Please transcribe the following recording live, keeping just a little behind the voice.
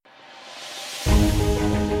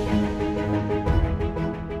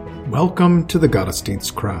Welcome to the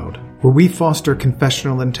Gottesdienst crowd, where we foster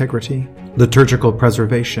confessional integrity, liturgical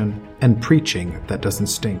preservation, and preaching that doesn't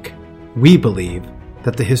stink. We believe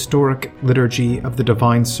that the historic liturgy of the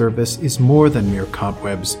divine service is more than mere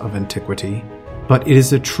cobwebs of antiquity, but it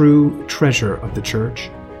is a true treasure of the Church,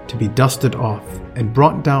 to be dusted off and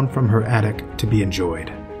brought down from her attic to be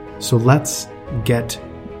enjoyed. So let's get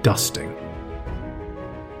dusting.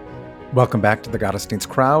 Welcome back to the Gottesdienst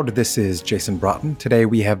crowd. This is Jason Broughton. Today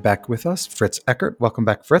we have back with us Fritz Eckert. Welcome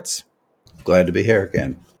back, Fritz. Glad to be here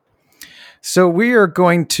again. So we are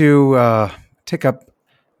going to take up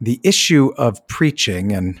the issue of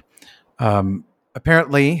preaching. And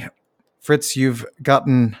apparently, Fritz, you've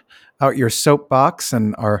gotten out your soapbox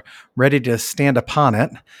and are ready to stand upon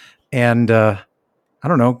it. And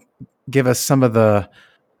give us some of the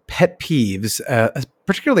pet peeves,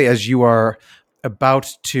 particularly as you are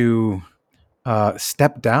about to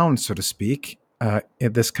step down, so to speak,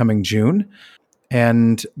 this coming June,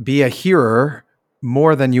 and be a hearer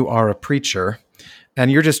more than you are a preacher.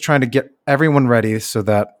 And you're just trying to get everyone ready so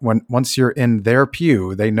that once you're in their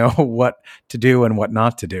pew, they know what to do and what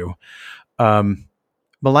not to do.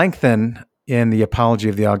 Melanchthon, in the Apology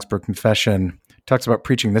of the Augsburg Confession, talks about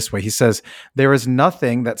preaching this way. He says, "There is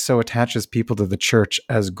nothing that so attaches people to the church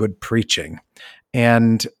as good preaching."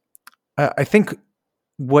 And I think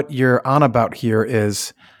what you're on about here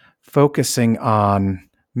is focusing on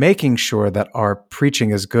making sure that our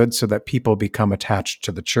preaching is good so that people become attached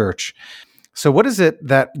to the church. So what is it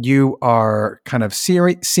that you are kind of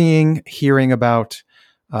seeing, hearing about,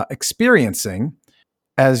 experiencing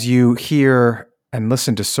as you hear and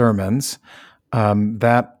listen to sermons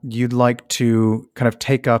that you'd like to kind of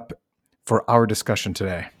take up for our discussion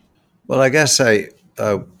today? Well, I guess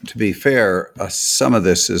to be fair, some of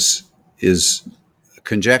this is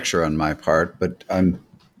conjecture on my part, but I'm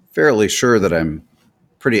fairly sure that I'm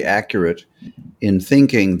pretty accurate in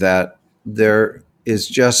thinking that there is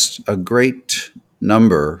just a great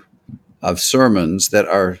number of sermons that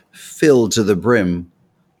are filled to the brim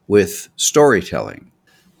with storytelling.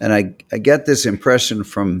 And I get this impression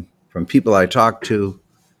from people I talk to.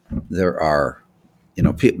 There are,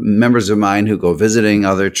 members of mine who go visiting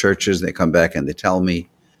other churches. They come back and they tell me.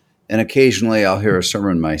 And occasionally I'll hear a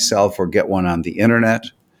sermon myself or get one on the internet.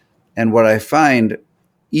 And what I find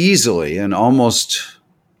easily and almost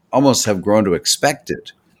have grown to expect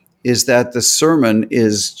it is that the sermon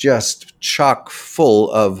is just chock full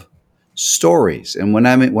of stories. And when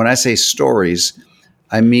I say stories,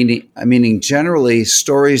 I'm meaning generally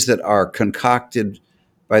stories that are concocted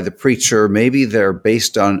by the preacher. Maybe they're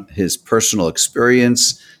based on his personal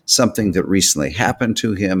experience, something that recently happened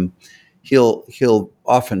to him. He'll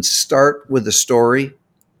often start with a story,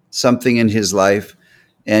 something in his life,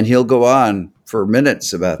 and he'll go on for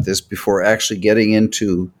minutes about this before actually getting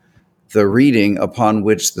into the reading upon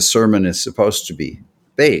which the sermon is supposed to be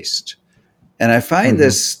based. And I find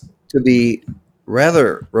this to be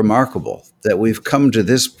rather remarkable, that we've come to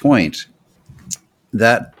this point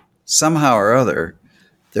that somehow or other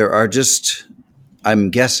there are just,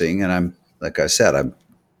 I'm guessing, and like I said, I'm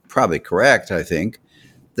probably correct, I think,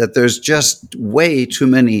 that there's just way too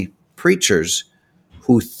many preachers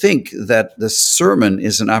who think that the sermon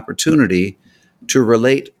is an opportunity to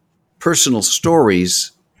relate personal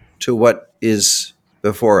stories to what is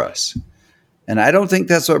before us. And I don't think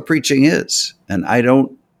that's what preaching is. And I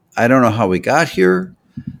don't know how we got here.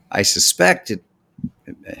 I suspect it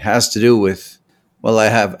has to do with, well, I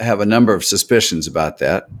have a number of suspicions about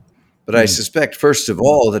that. But I suspect, first of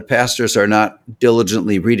all, that pastors are not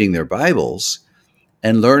diligently reading their Bibles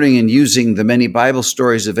and learning and using the many Bible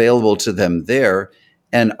stories available to them there,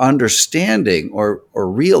 and understanding or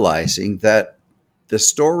realizing that the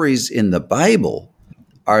stories in the Bible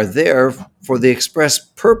are there for the express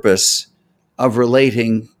purpose of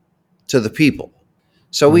relating to the people.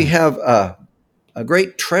 So we have a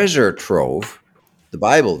great treasure trove, the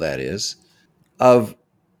Bible that is, of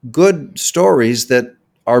good stories that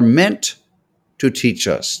are meant to teach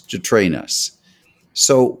us, to train us.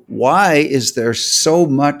 So why is there so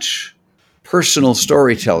much personal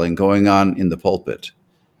storytelling going on in the pulpit?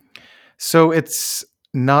 So it's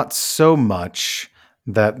not so much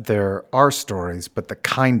that there are stories, but the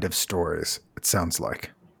kind of stories, it sounds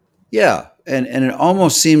like. Yeah, and it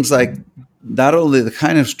almost seems like not only the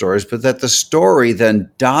kind of stories, but that the story then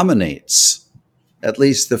dominates at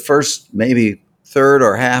least the first, maybe third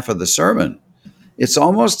or half of the sermon. It's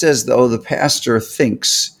almost as though the pastor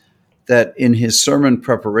thinks that in his sermon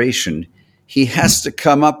preparation, he has to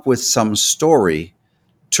come up with some story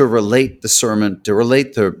to relate the sermon, to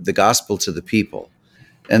relate the gospel to the people.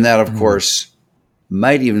 And that, of course,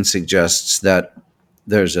 might even suggest that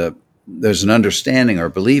there's an understanding or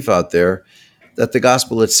belief out there that the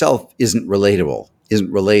gospel itself isn't relatable,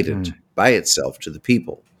 isn't related by itself to the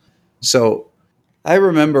people. So I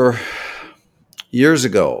remember years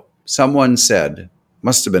ago, someone said,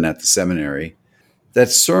 must have been at the seminary, that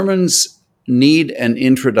sermons need an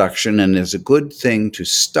introduction and is a good thing to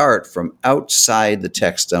start from outside the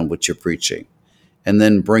text on which you're preaching and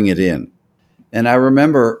then bring it in. And I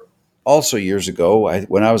remember also years ago,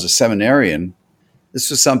 when I was a seminarian, this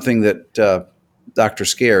was something that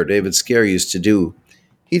David Scare used to do.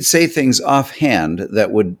 He'd say things offhand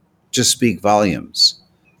that would just speak volumes.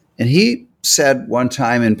 And he said one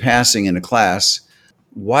time in passing in a class,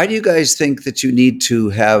 why do you guys think that you need to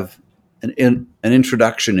have an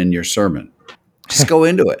introduction in your sermon? Just go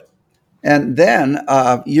into it. And then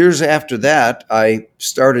years after that, I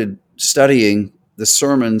started studying the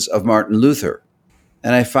sermons of Martin Luther.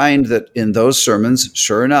 And I find that in those sermons,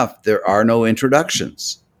 sure enough, there are no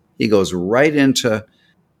introductions. He goes right into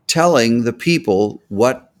telling the people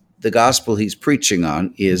what the gospel he's preaching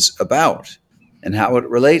on is about and how it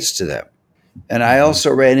relates to them. And I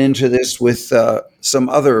also ran into this with some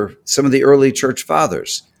of the early church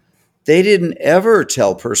fathers. They didn't ever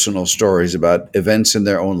tell personal stories about events in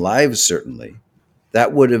their own lives, certainly.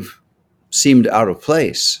 That would have seemed out of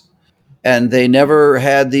place. And they never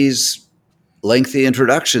had these lengthy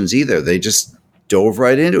introductions either. They just dove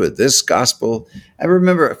right into it. This gospel, I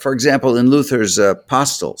remember, for example, in Luther's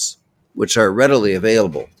Apostles, which are readily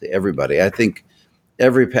available to everybody. I think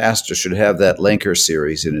every pastor should have that Lenker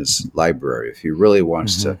series in his library if he really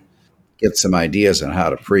wants to get some ideas on how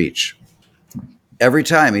to preach. Every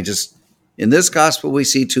time in this gospel we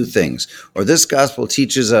see two things, or this gospel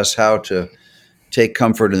teaches us how to take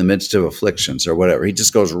comfort in the midst of afflictions or whatever. He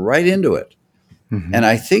just goes right into it. And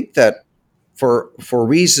I think that for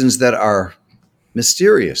reasons that are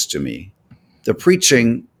mysterious to me, the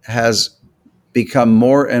preaching has become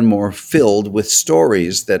more and more filled with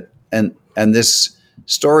stories and this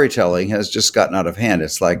storytelling has just gotten out of hand.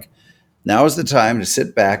 It's like, now is the time to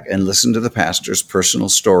sit back and listen to the pastor's personal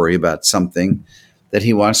story about something that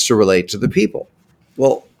he wants to relate to the people.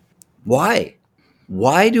 Well, why?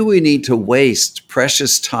 Why do we need to waste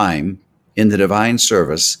precious time in the divine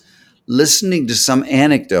service listening to some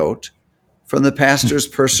anecdote from the pastor's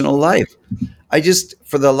personal life? I just,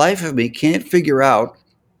 for the life of me, can't figure out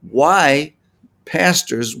why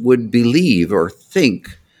pastors would believe or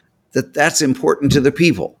think that that's important to the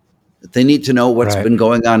people, that they need to know what's been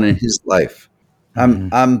going on in his life.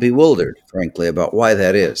 I'm bewildered, frankly, about why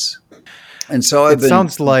that is. And so it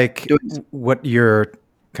sounds like what you're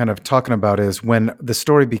kind of talking about is when the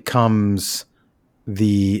story becomes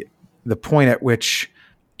the point at which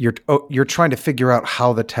you're trying to figure out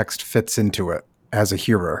how the text fits into it as a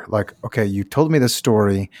hearer. Like, okay, you told me this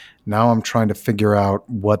story. Now I'm trying to figure out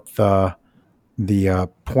what the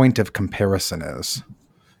point of comparison is.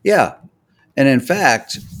 Yeah. And in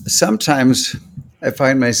fact, sometimes I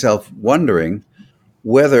find myself wondering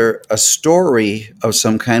whether a story of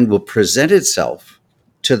some kind will present itself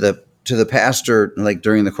to the pastor, like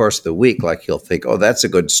during the course of the week. Like he'll think, oh, that's a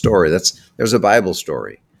good story. There's a Bible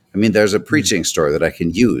story. I mean, there's a preaching story that I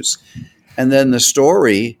can use. And then the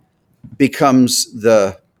story becomes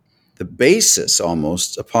the basis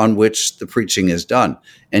almost upon which the preaching is done.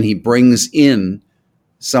 And he brings in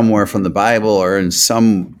somewhere from the Bible or in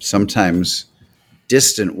sometimes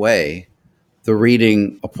distant way the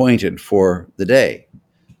reading appointed for the day.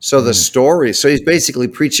 So the story, so he's basically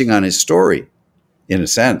preaching on his story in a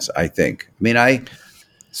sense, I think. I mean,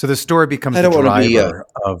 so the story becomes the driver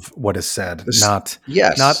of what is said,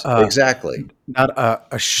 exactly. Not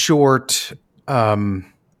a short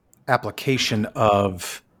application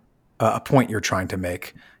of a point you're trying to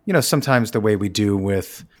make. You know, sometimes the way we do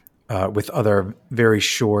with other very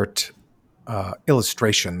short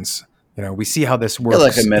illustrations. You know, we see how this works.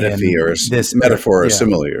 Like a metaphor or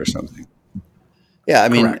simile or something. Yeah, I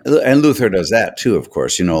mean, correct. And Luther does that too, of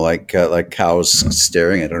course. You know, like cows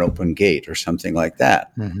staring at an open gate or something like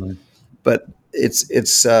that. Mm-hmm. But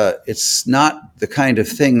it's not the kind of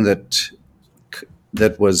thing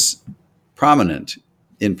that was prominent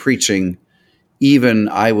in preaching, even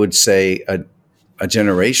I would say a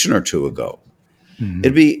generation or two ago. Mm-hmm.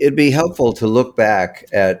 It'd be helpful to look back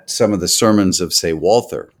at some of the sermons of, say,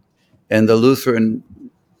 Walther and the Lutheran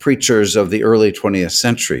preachers of the early 20th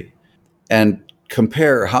century, and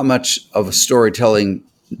compare how much of a storytelling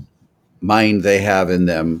mind they have in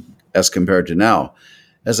them as compared to now.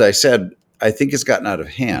 As I said, I think it's gotten out of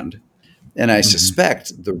hand. And I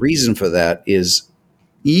suspect the reason for that is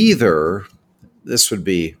either, this would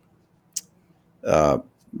be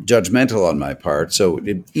judgmental on my part. So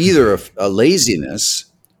either a laziness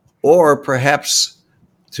or perhaps,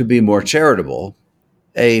 to be more charitable,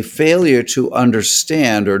 a failure to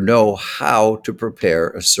understand or know how to prepare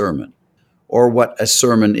a sermon or what a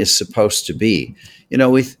sermon is supposed to be.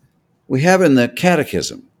 We have in the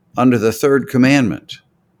catechism, under the third commandment,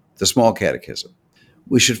 the small catechism,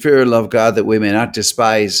 we should fear and love God that we may not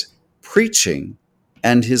despise preaching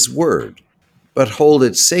and his word, but hold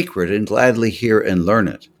it sacred and gladly hear and learn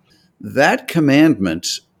it. That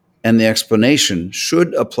commandment and the explanation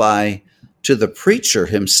should apply to the preacher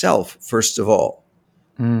himself, first of all.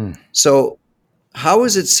 So, how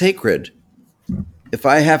is it sacred if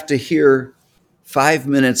I have to hear 5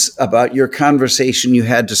 minutes about your conversation you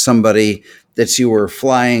had to somebody that you were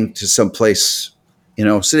flying to someplace,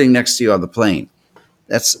 sitting next to you on the plane?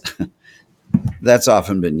 That's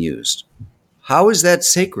often been used. How is that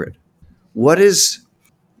sacred? What is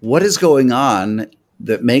going on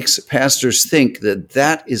that makes pastors think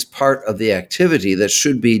that is part of the activity that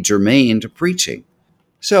should be germane to preaching?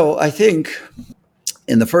 So I think,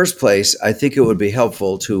 in the first place, I think it would be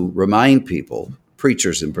helpful to remind people,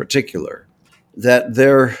 preachers in particular, that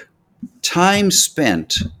their time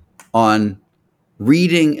spent on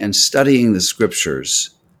reading and studying the scriptures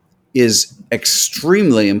is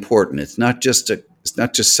extremely important. It's not just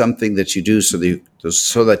something that you do so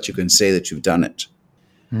that you can say that you've done it.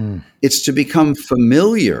 It's to become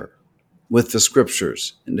familiar with the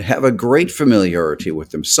scriptures and to have a great familiarity with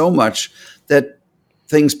them, so much that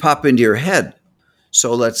things pop into your head.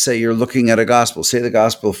 So let's say you're looking at a gospel, say the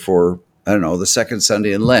gospel for, the second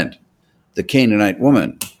Sunday in Lent, the Canaanite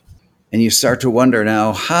woman. And you start to wonder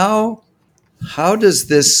now, how does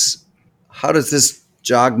this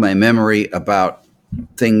jog my memory about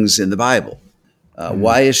things in the Bible?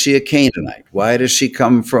 Why is she a Canaanite? Why does she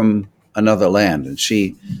come from another land? And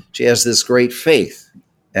she has this great faith.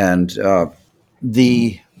 And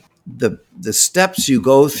the steps you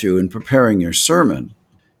go through in preparing your sermon,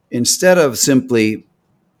 instead of simply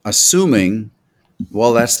assuming,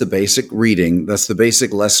 well, that's the basic reading, that's the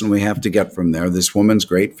basic lesson we have to get from there, this woman's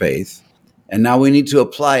great faith, and now we need to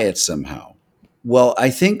apply it somehow. Well, I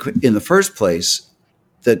think in the first place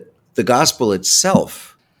that the gospel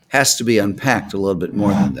itself has to be unpacked a little bit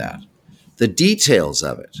more than that. The details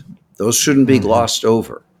of it, those shouldn't be glossed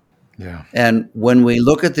over. Yeah. And when we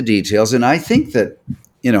look at the details, and I think that,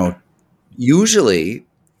 usually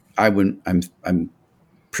I'm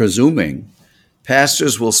presuming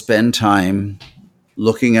pastors will spend time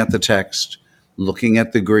looking at the text, looking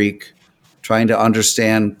at the Greek, trying to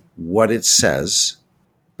understand what it says,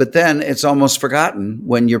 but then it's almost forgotten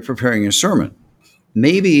when you're preparing your sermon.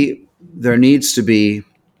 Maybe there needs to be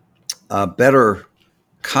a better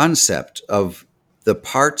concept of the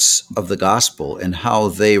parts of the gospel and how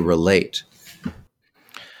they relate.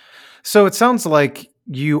 So it sounds like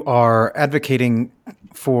you are advocating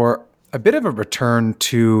for a bit of a return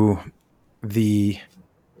to the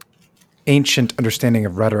ancient understanding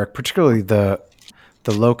of rhetoric, particularly the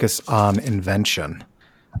locus on invention.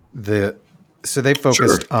 So they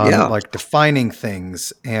focused on like defining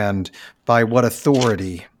things and by what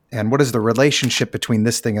authority and what is the relationship between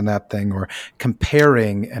this thing and that thing, or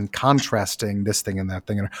comparing and contrasting this thing and that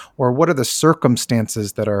thing, or what are the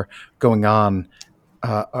circumstances that are going on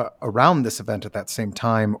around this event at that same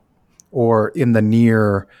time, or in the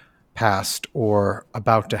near past, or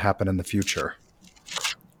about to happen in the future.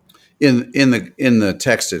 In the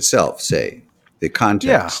text itself, say the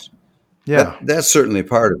context. Yeah. That's certainly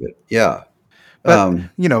part of it. Yeah. But,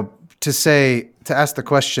 to ask the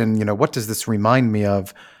question, what does this remind me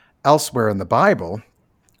of elsewhere in the Bible?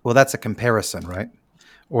 Well, that's a comparison, right?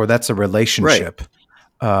 Or that's a relationship.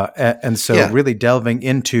 Right. And so really delving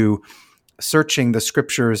into searching the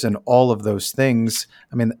scriptures and all of those things,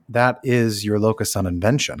 that is your locus on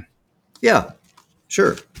invention. Yeah,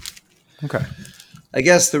 sure. Okay. I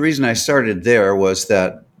guess the reason I started there was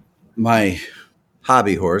that my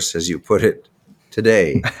hobby horse, as you put it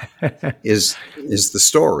today, is the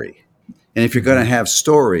story. And if you're going to have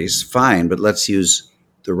stories, fine, but let's use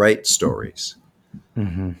the right stories.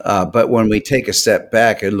 But when we take a step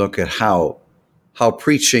back and look at how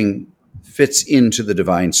preaching fits into the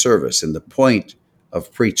divine service and the point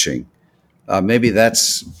of preaching, maybe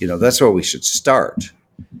that's where we should start.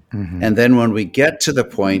 And then when we get to the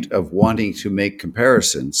point of wanting to make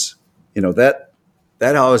comparisons, that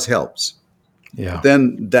always helps. Yeah. But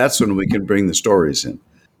then that's when we can bring the stories in.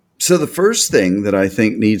 So the first thing that I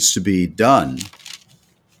think needs to be done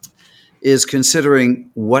is considering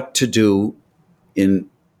what to do in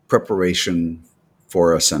preparation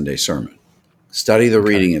for a Sunday sermon. Study the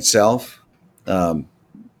reading itself.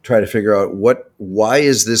 try to figure out why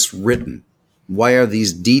is this written? Why are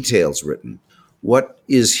these details written? What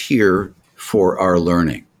is here for our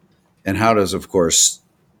learning? And how does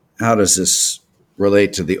this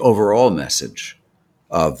relate to the overall message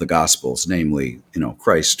of the Gospels, namely,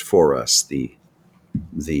 Christ for us, the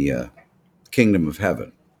kingdom of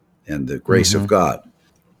heaven and the grace of God?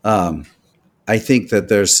 I think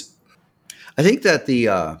that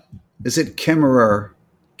is it Kimmerer?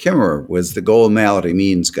 Kimmerer was the goal malady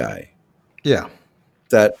means guy. Yeah.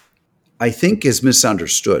 That I think is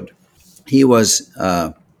misunderstood. He was,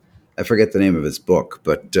 I forget the name of his book,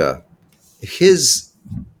 but his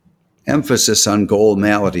emphasis on goal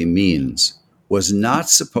malady means was not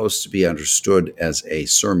supposed to be understood as a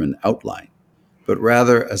sermon outline, but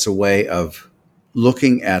rather as a way of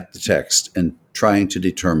looking at the text and trying to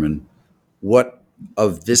determine what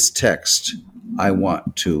of this text I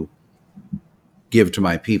want to give to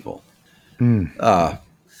my people.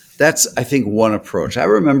 That's, I think, one approach. I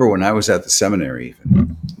remember when I was at the seminary,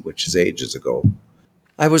 even, which is ages ago,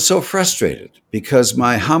 I was so frustrated because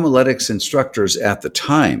my homiletics instructors at the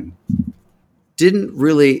time didn't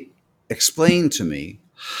really explain to me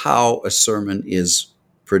how a sermon is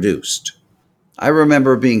produced. I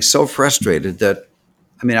remember being so frustrated that,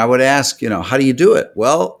 I would ask, how do you do it?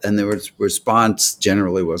 Well, and the response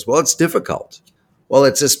generally was, well, it's difficult. Well,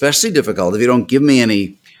 it's especially difficult if you don't give me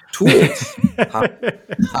any tools. How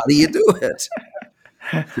do you do it?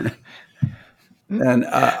 And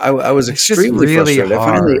I was extremely really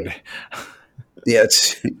frustrated. hard. Yeah,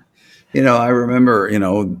 I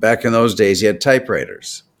remember, back in those days, you had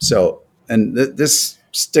typewriters. So, and this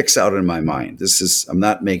sticks out in my mind. I'm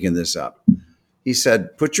not making this up. He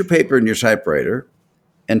said, put your paper in your typewriter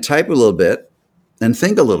and type a little bit and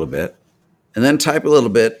think a little bit and then type a little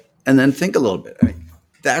bit and then think a little bit.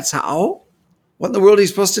 That's how? What in the world are you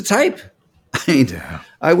supposed to type?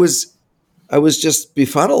 I was just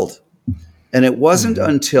befuddled. And it wasn't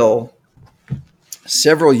until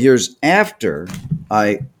several years after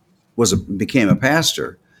I became a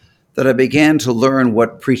pastor that I began to learn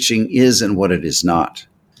what preaching is and what it is not.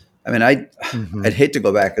 I'd hate to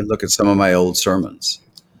go back and look at some of my old sermons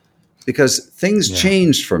because things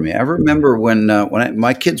changed for me. I remember when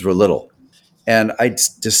my kids were little, and I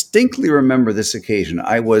distinctly remember this occasion.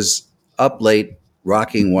 I was up late,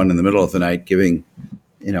 rocking one in the middle of the night, giving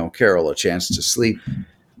Carol a chance to sleep.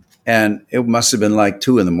 And it must have been like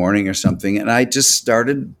 2 a.m. or something. And I just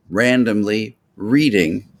started randomly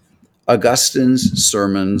reading Augustine's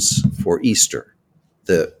sermons for Easter,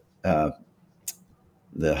 the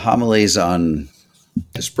homilies on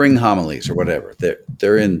the spring homilies or whatever.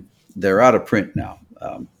 They're out of print now.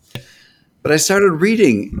 But I started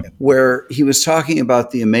reading where he was talking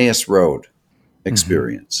about the Emmaus Road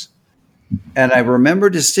experience. And I remember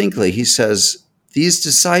distinctly, he says, these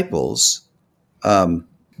disciples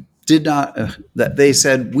did not, that they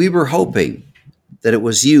said, we were hoping that it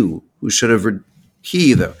was you who should have,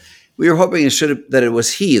 we were hoping that it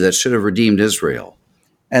was he that should have redeemed Israel.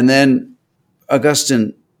 And then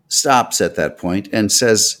Augustine stops at that point and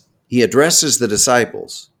says, he addresses the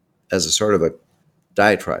disciples as a sort of a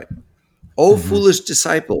diatribe. Oh, foolish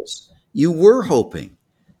disciples, you were hoping.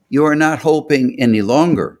 You are not hoping any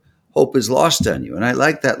longer. Hope is lost on you. And I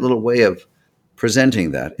like that little way of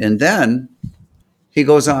presenting that. And then he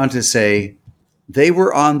goes on to say, they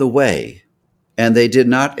were on the way, and they did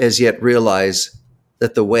not as yet realize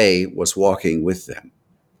that the way was walking with them.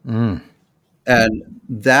 And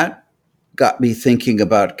that got me thinking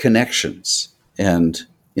about connections. And,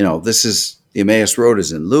 this is, the Emmaus Road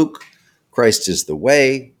is in Luke. Christ is the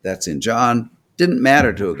way. That's in John. Didn't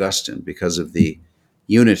matter to Augustine because of the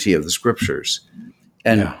unity of the scriptures.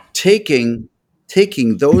 And taking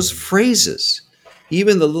those phrases,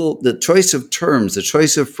 even the choice of terms, the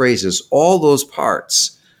choice of phrases, all those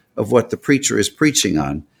parts of what the preacher is preaching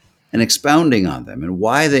on and expounding on them and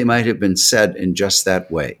why they might have been said in just that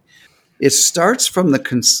way. It starts from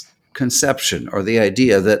the conception or the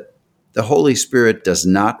idea that the Holy Spirit does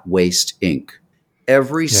not waste ink.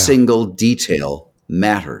 Every single detail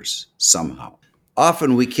matters somehow.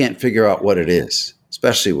 Often we can't figure out what it is,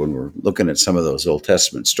 especially when we're looking at some of those Old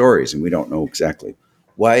Testament stories and we don't know exactly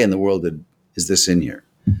why in the world is this in here.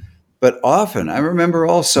 But often, I remember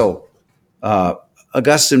also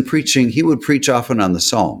Augustine preaching, he would preach often on the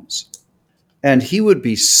Psalms. And he would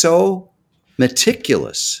be so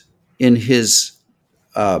meticulous in his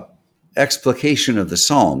explication of the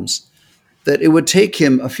Psalms that it would take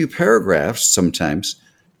him a few paragraphs sometimes,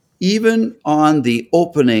 even on the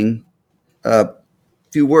opening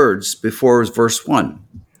few words before verse 1.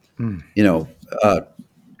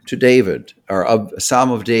 To David, or a Psalm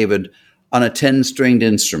of David, on a 10-stringed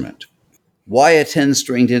instrument. Why a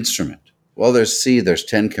 10-stringed instrument? Well, there's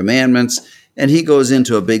 10 commandments, and he goes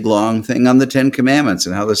into a big long thing on the 10 commandments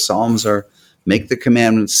and how the Psalms are make the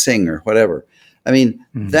commandments sing or whatever. I mean,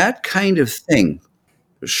 that kind of thing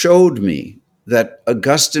showed me that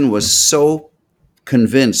Augustine was so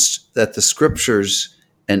convinced that the scriptures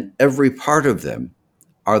and every part of them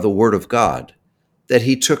are the word of God that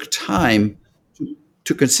he took time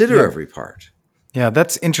to consider every part. Yeah,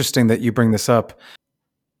 that's interesting that you bring this up.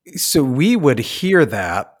 So we would hear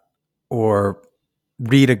that or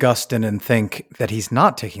read Augustine and think that he's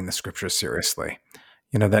not taking the scriptures seriously,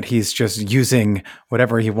 that he's just using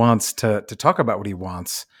whatever he wants to talk about what he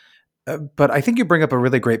wants. But I think you bring up a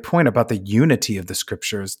really great point about the unity of the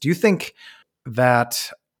scriptures. Do you think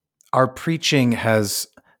that our preaching has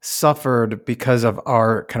suffered because of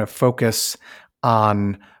our kind of focus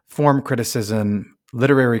on form criticism,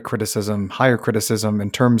 literary criticism, higher criticism in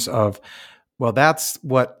terms of, well, that's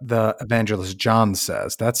what the evangelist John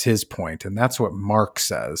says. That's his point, and that's what Mark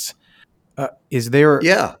says. Is there?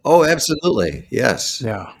 Yeah. Oh, absolutely. Yes.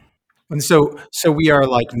 Yeah. And so we are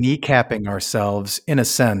like kneecapping ourselves in a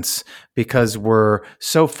sense because we're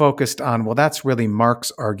so focused on, well, that's really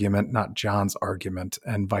Mark's argument, not John's argument,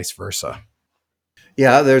 and vice versa.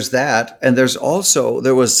 Yeah, there's that. And there's also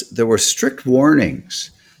there were strict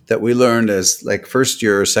warnings that we learned as like first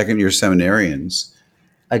year or second year seminarians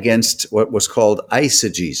against what was called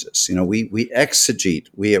eisegesis. We exegete.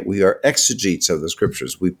 We are exegetes of the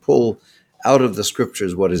scriptures. We pull out of the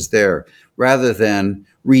scriptures what is there rather than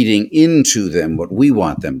reading into them what we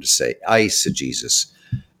want them to say, eisegesis.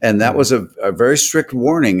 And that was a very strict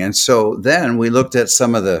warning. And so then we looked at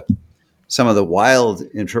some of the wild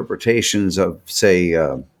interpretations of, say,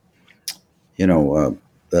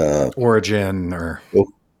 Origin or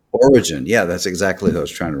Origin. Yeah, that's exactly what I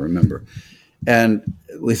was trying to remember. And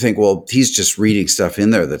we think, well, he's just reading stuff in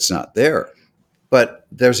there that's not there. But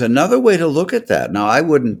there's another way to look at that. Now, I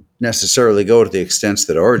wouldn't necessarily go to the extents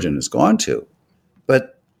that Origin has gone to,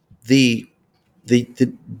 but the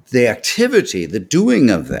activity, the doing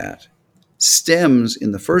of that stems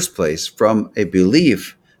in the first place from a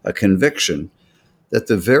belief, a conviction that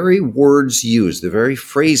the very words used, the very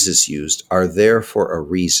phrases used are there for a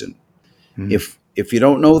reason. If you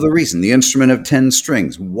don't know the reason, the instrument of 10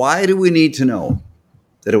 strings, why do we need to know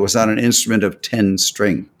that it was on an instrument of 10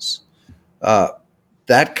 strings?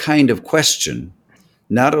 That kind of question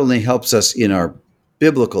not only helps us in our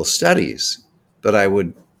biblical studies, but I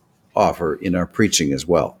would offer in our preaching as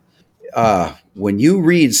well. When you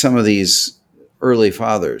read some of these early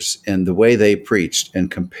fathers and the way they preached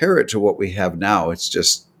and compare it to what we have now, it's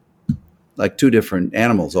just like two different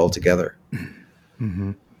animals altogether.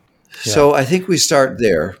 Mm-hmm. Yeah. So I think we start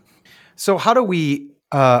there. So how do we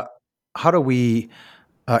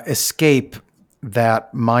escape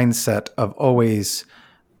that mindset of always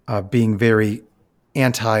being very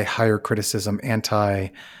anti-higher criticism,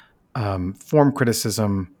 anti-form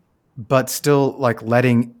criticism, but still like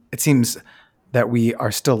it seems that we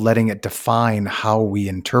are still letting it define how we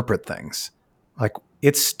interpret things. Like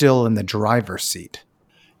it's still in the driver's seat.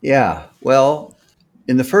 Yeah. Well,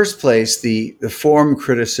 in the first place, the form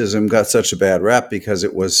criticism got such a bad rap because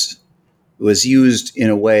it was used in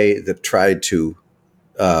a way that tried to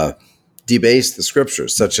debase the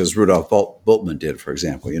scriptures, such as Rudolf Bultmann did, for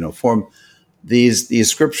example. These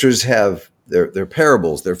scriptures have their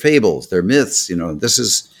parables, their fables, their myths.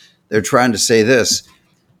 They're trying to say this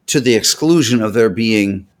to the exclusion of their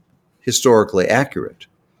being historically accurate.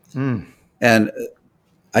 And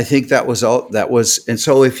I think that was all. And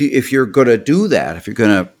so if you're going to do that, if you're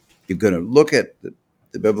going to look at the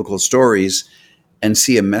biblical stories and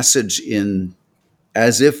see a message in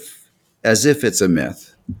as if it's a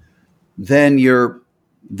myth, then you're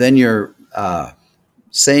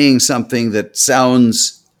saying something that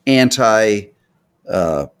sounds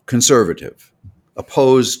anti-conservative,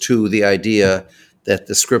 opposed to the idea that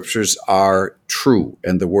the scriptures are true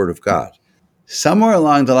and the word of God. Somewhere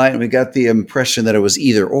along the line, we got the impression that it was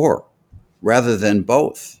either or rather than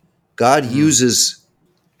both. God uses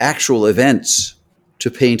actual events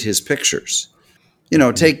to paint his pictures.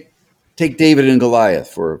 Take David and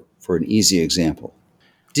Goliath for an easy example.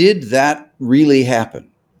 Did that really happen?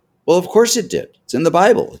 Well, of course it did. It's in the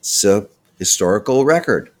Bible. It's a historical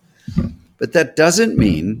record. But that doesn't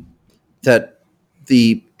mean that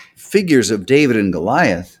the figures of David and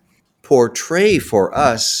Goliath portray for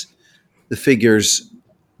us the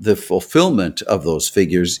fulfillment of those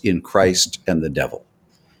figures in Christ and the devil.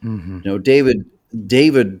 Mm-hmm.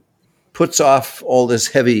 David puts off all this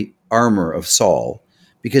heavy armor of Saul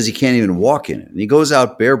because he can't even walk in it. And he goes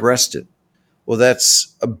out bare-breasted. Well,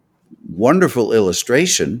 that's wonderful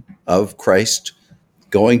illustration of Christ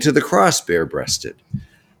going to the cross bare-breasted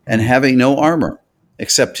and having no armor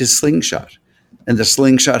except his slingshot. And the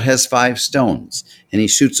slingshot has 5 stones, and he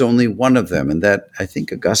shoots only one of them. And that, I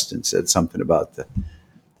think Augustine said something about the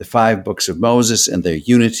 5 books of Moses and their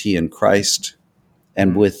unity in Christ.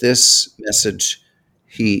 And with this message,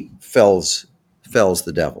 he fells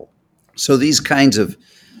the devil. So these kinds of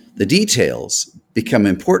the details become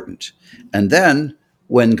important. And then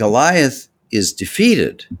when Goliath is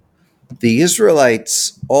defeated, the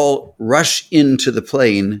Israelites all rush into the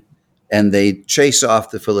plain and they chase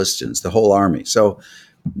off the Philistines, the whole army. So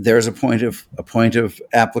there's a point of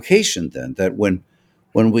application then, that when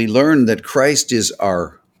we learn that Christ is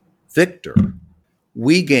our victor,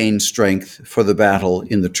 we gain strength for the battle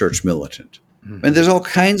in the church militant. Mm-hmm. And there's all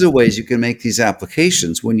kinds of ways you can make these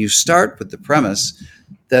applications when you start with the premise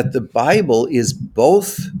that the Bible is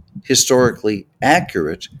both historically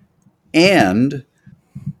accurate and,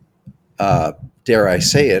 dare I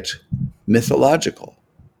say it, mythological.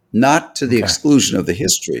 Not to the exclusion of the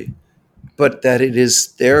history, but that it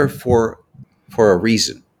is there for a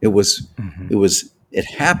reason. It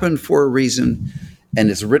happened for a reason, and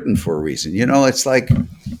it's written for a reason. You know, it's like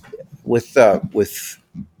with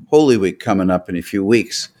Holy Week coming up in a few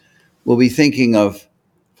weeks, we'll be thinking of,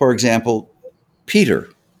 for example, Peter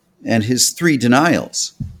and his 3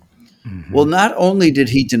 denials. Mm-hmm. Well, not only did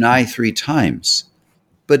he deny 3 times,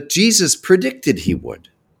 but Jesus predicted he would.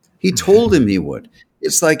 He told him he would.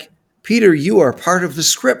 It's like, Peter, you are part of the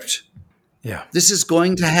script. Yeah. This is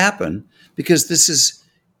going to happen because this is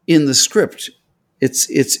in the script. It's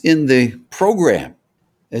in the program.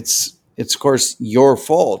 It's of course your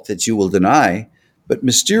fault that you will deny, but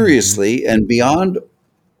mysteriously and beyond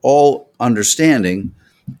all understanding,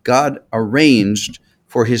 God arranged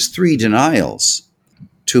for his 3 denials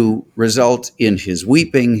to result in his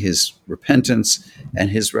weeping, his repentance, and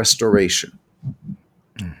his restoration.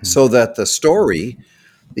 Mm-hmm. So that the story,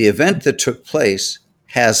 the event that took place,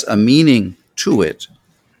 has a meaning to it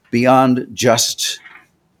beyond just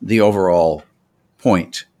the overall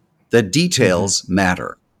point. The details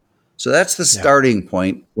matter. So that's the starting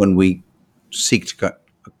point when we seek to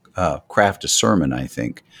craft a sermon, I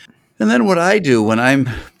think. And then what I do when I'm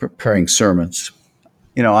preparing sermons,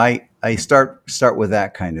 you know, I start with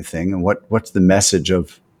that kind of thing, and what's the message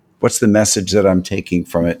that I'm taking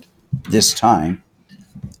from it this time.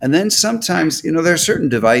 And then sometimes, you know, there are certain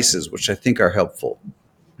devices which I think are helpful.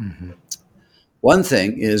 Mm-hmm. One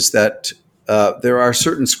thing is that there are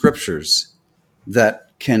certain scriptures that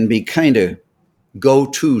can be kind of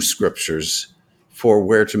go-to scriptures for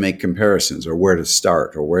where to make comparisons or where to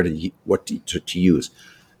start or what to use.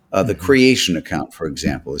 The creation account, for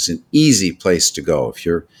example, is an easy place to go if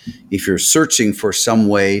you're searching for some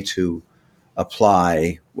way to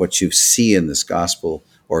apply what you see in this gospel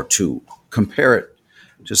or to compare it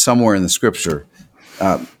to somewhere in the scripture.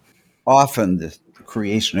 Often the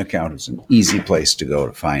creation account is an easy place to go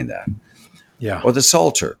to find that. Yeah. Or the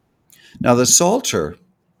Psalter. Now, the Psalter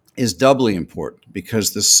is doubly important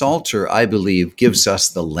because the Psalter, I believe, gives us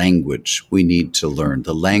the language we need to learn,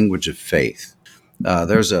 the language of faith.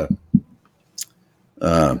 There's an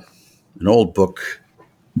old book,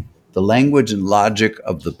 The Language and Logic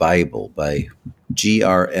of the Bible by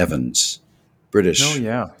G.R. Evans, British. Oh,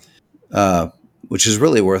 yeah. Which is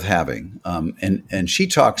really worth having. And she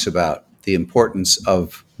talks about the importance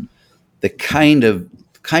of the kind of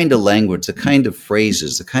language, the kind of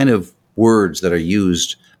phrases, the kind of words that are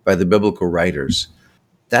used by the biblical writers.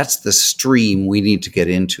 That's the stream we need to get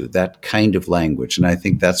into, that kind of language. And I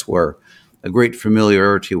think that's where a great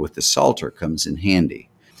familiarity with the Psalter comes in handy.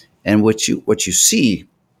 And what you see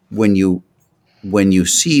when you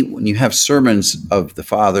have sermons of the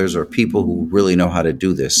fathers or people who really know how to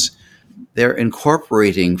do this, they're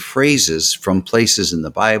incorporating phrases from places in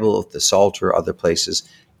the Bible, the Psalter, other places,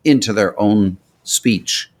 into their own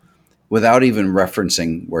speech without even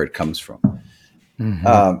referencing where it comes from.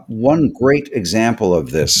 Mm-hmm. One great example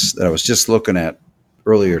of this that I was just looking at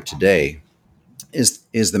earlier today is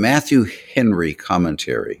the Matthew Henry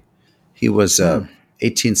commentary. He was a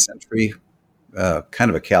 18th century kind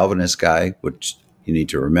of a Calvinist guy, which you need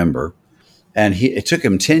to remember. And it took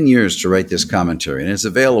him 10 years to write this commentary, and it's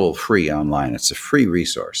available free online. It's a free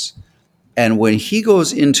resource. And when he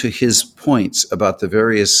goes into his points about the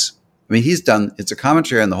various, it's a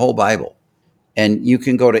commentary on the whole Bible. And you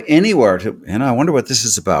can go to anywhere and I wonder what this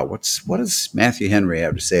is about. What does Matthew Henry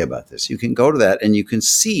have to say about this? You can go to that and you can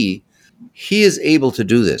see he is able to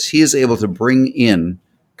do this. He is able to bring in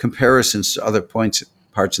comparisons to other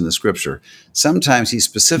parts in the scripture. Sometimes he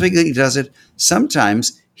specifically does it.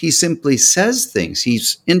 Sometimes He simply says things. He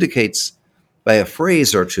indicates by a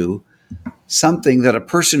phrase or two something that a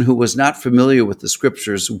person who was not familiar with the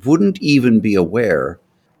scriptures wouldn't even be aware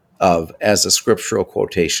of as a scriptural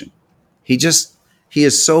quotation. He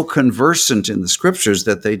is so conversant in the scriptures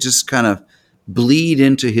that they just kind of bleed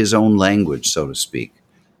into his own language, so to speak.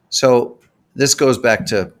 So this goes back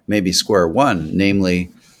to maybe square one, namely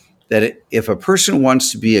that if a person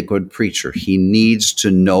wants to be a good preacher, he needs to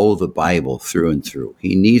know the Bible through and through.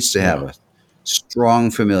 He needs to have a strong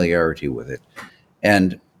familiarity with it.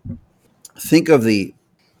 And think of the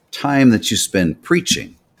time that you spend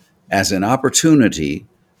preaching as an opportunity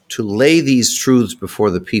to lay these truths before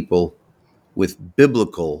the people with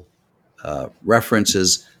biblical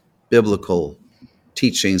references, biblical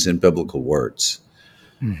teachings, and biblical words.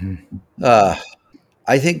 Mm-hmm.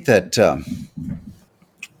 I think that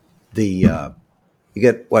you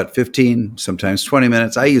get 15, sometimes 20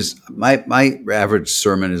 minutes. I use my average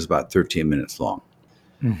sermon is about 13 minutes long.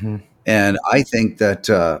 Mm-hmm. And I think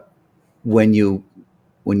that when you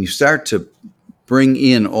start to bring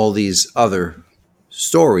in all these other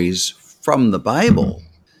stories from the Bible,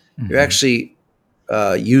 you're actually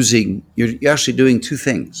you're actually doing two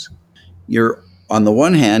things. You're, on the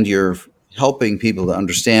one hand, you're helping people to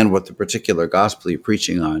understand what the particular gospel you're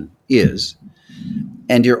preaching on is,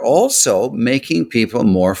 and you're also making people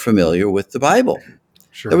more familiar with the Bible.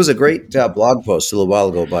 Sure. There was a great blog post a little while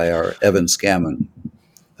ago by our Evan Scammon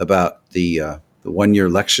about the 1 year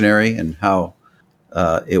lectionary and how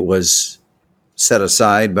it was set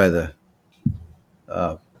aside by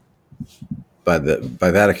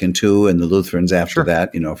Vatican II and the Lutherans after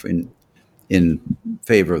that, in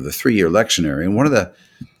favor of the 3 year lectionary. And one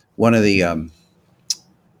of the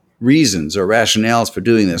reasons or rationales for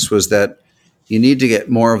doing this was that you need to get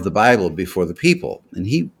more of the Bible before the people. And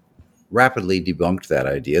he rapidly debunked that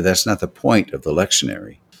idea. That's not the point of the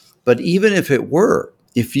lectionary. But even if it were,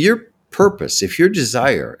 if your purpose, if your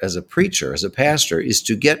desire as a preacher, as a pastor, is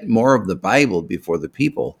to get more of the Bible before the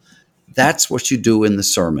people, that's what you do in the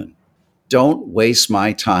sermon. Don't waste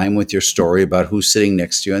my time with your story about who's sitting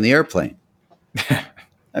next to you on the airplane.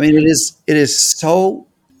 I mean, it is so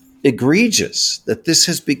egregious that this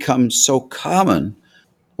has become so common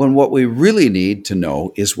when what we really need to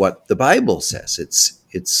know is what the Bible says.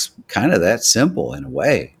 It's kind of that simple in a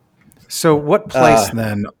way. So what place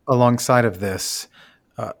then, alongside of this,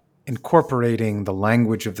 incorporating the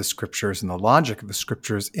language of the scriptures and the logic of the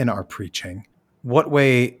scriptures in our preaching,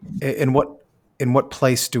 in what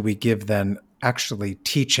place do we give then actually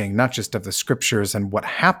teaching, not just of the scriptures and what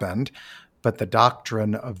happened, but the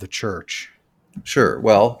doctrine of the church? Sure.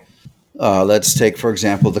 Well, let's take, for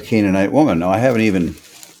example, the Canaanite woman. Now, I haven't even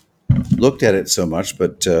looked at it so much,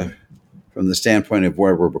 but from the standpoint of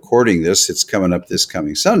where we're recording this, it's coming up this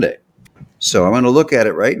coming Sunday. So I'm going to look at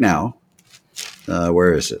it right now.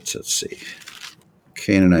 Where is it? Let's see.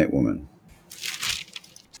 Canaanite woman.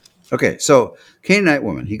 Okay, so Canaanite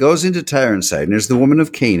woman. He goes into Tyre and Sidon. There's the woman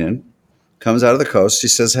of Canaan, comes out of the coast. She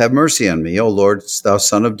says, "Have mercy on me, O Lord, thou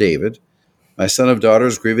son of David. My son of daughter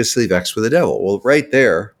is grievously vexed with the devil." Well, right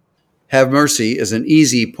there, have mercy is an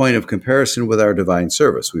easy point of comparison with our divine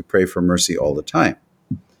service. We pray for mercy all the time.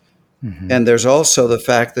 Mm-hmm. And there's also the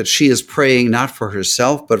fact that she is praying not for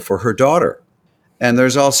herself, but for her daughter. And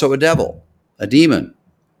there's also a devil, a demon.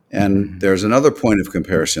 And there's another point of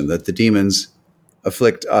comparison, that the demons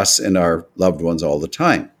afflict us and our loved ones all the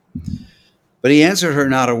time. But he answered her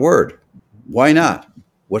not a word. Why not?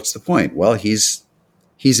 What's the point? Well, he's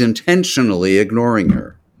intentionally ignoring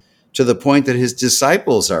her, to the point that his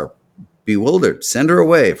disciples are bewildered. "Send her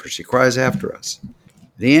away, for she cries after us."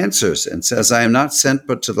 And he answers and says, "I am not sent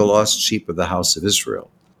but to the lost sheep of the house of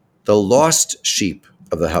Israel." The lost sheep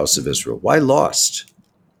of the house of Israel. Why lost?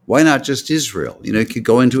 Why not just Israel? You could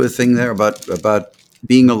go into a thing there about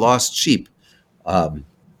being a lost sheep.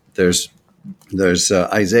 There's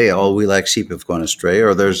Isaiah, "All we like sheep have gone astray,"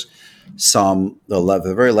 or there's Psalm,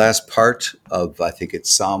 the very last part of, I think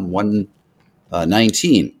it's Psalm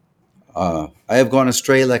 119. "I have gone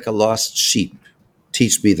astray like a lost sheep.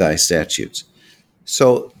 Teach me thy statutes."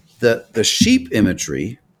 So the sheep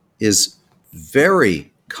imagery is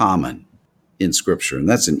very common in Scripture, and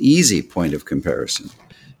that's an easy point of comparison.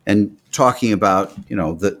 And talking about,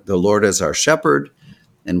 the Lord as our shepherd,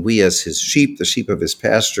 and we as his sheep, the sheep of his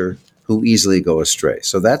pasture, who easily go astray.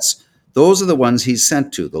 So those are the ones he's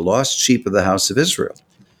sent to, the lost sheep of the house of Israel.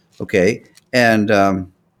 Okay, and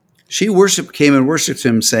she came and worshipped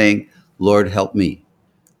him, saying, "Lord, help me."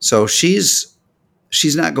 So she's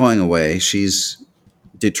not going away. She's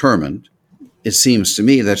determined. It seems to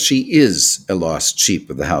me that she is a lost sheep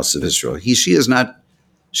of the house of Israel. She is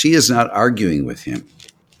not arguing with him.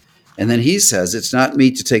 And then he says, it's not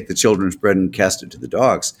meet to take the children's bread and cast it to the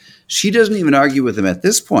dogs. She doesn't even argue with him at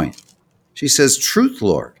this point. She says, truth,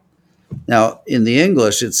 Lord. Now, in the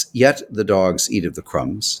English, it's yet the dogs eat of the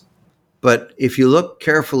crumbs. But if you look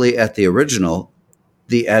carefully at the original,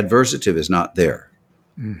 the adversative is not there.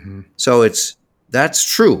 Mm-hmm. So that's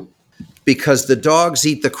true, because the dogs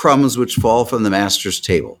eat the crumbs which fall from the master's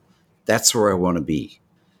table. That's where I want to be.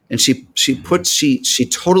 And she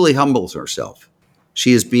totally humbles herself.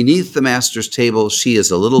 She is beneath the master's table. She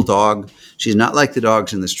is a little dog. She's not like the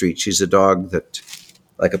dogs in the street. She's a dog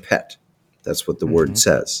like a pet. That's what the word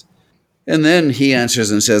says. And then he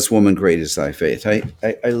answers and says, woman, great is thy faith.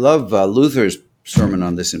 I love Luther's sermon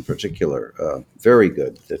on this in particular. Very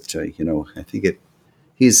good. That, I think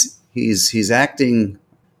he's acting,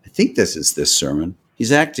 I think this is this sermon.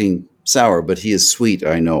 He's acting sour, but he is sweet.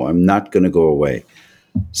 I know. I'm not going to go away.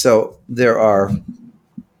 So there are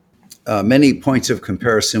many points of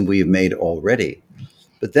comparison we've made already.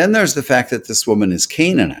 But then there's the fact that this woman is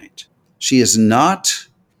Canaanite. She is not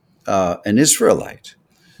an Israelite.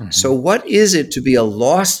 Mm-hmm. So what is it to be a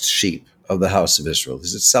lost sheep of the house of Israel?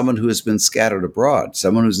 Is it someone who has been scattered abroad,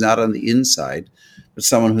 someone who's not on the inside, but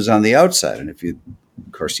someone who's on the outside? And if you,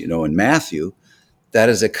 of course, in Matthew, that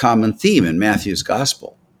is a common theme in Matthew's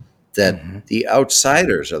gospel, that the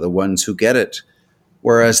outsiders are the ones who get it,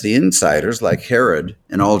 whereas the insiders, like Herod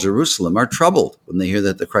and all Jerusalem, are troubled when they hear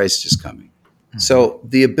that the Christ is coming. Mm-hmm. So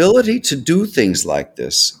the ability to do things like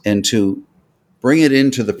this and to bring it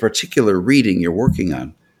into the particular reading you're working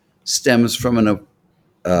on stems from an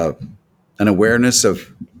awareness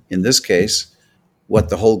of, in this case, what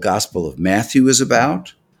the whole Gospel of Matthew is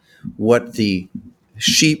about, what the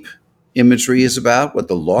sheep imagery is about, what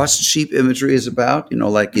the lost sheep imagery is about,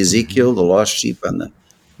 like Ezekiel, the lost sheep on the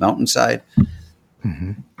mountainside.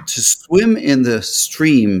 Mm-hmm. To swim in the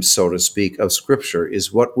stream, so to speak, of Scripture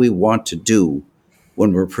is what we want to do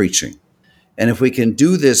when we're preaching. And if we can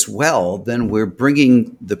do this well, then we're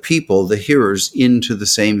bringing the people, the hearers, into the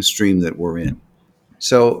same stream that we're in.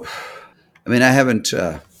 So,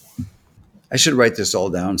 I should write this all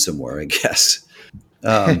down somewhere, I guess.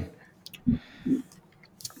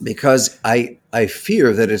 Because I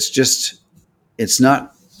fear that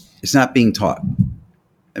it's not being taught.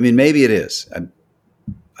 Maybe it is.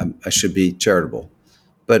 I should be charitable.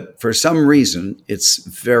 But for some reason, it's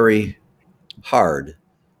very hard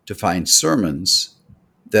to find sermons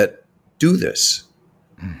that do this.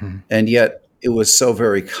 Mm-hmm. And yet it was so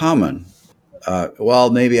very common.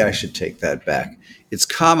 Maybe I should take that back. It's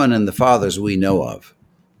common in the fathers we know of,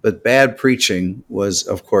 but bad preaching was,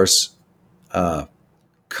 of course,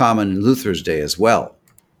 common in Luther's day as well.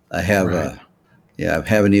 I have a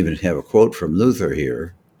quote from Luther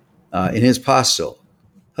here in his postil.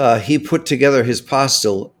 He put together his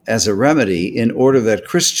postil as a remedy in order that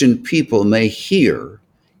Christian people may hear,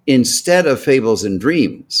 instead of fables and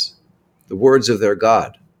dreams, the words of their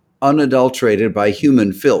God, unadulterated by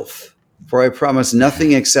human filth. For I promise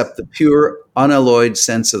nothing except the pure, unalloyed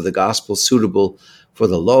sense of the gospel suitable for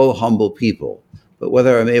the low, humble people. But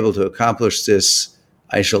whether I'm able to accomplish this,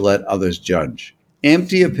 I shall let others judge.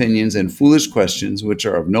 Empty opinions and foolish questions, which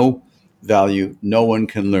are of no value, no one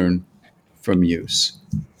can learn from use.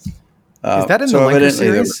 Is that in the Linker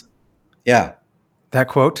series? Yeah. That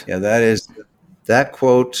quote? Yeah, that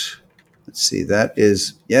quote. Let's see, that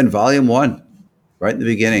is in volume 1, right in the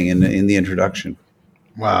beginning, in the introduction.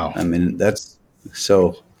 Wow. This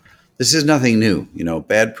is nothing new.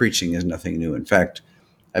 Bad preaching is nothing new. In fact,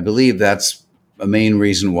 I believe that's a main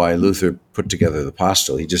reason why Luther put together the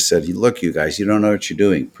postil. He just said, look, you guys, you don't know what you're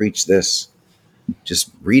doing. Preach this.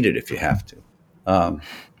 Just read it if you have to.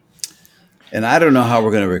 And I don't know how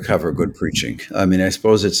we're going to recover good preaching. I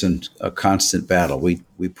suppose it's a constant battle.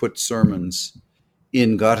 We put sermons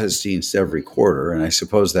in Gottesdienst every quarter, and I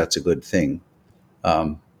suppose that's a good thing.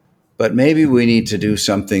 But maybe we need to do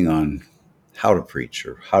something on how to preach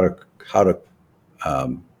or how to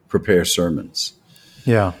prepare sermons.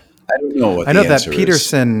 Yeah. I don't know what I know the that answer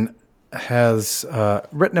Peterson has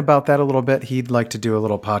written about that a little bit. He'd like to do a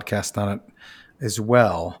little podcast on it as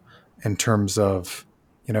well, in terms of,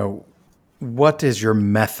 what is your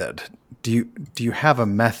method? Do you have a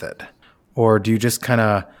method, or do you just kind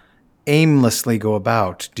of aimlessly go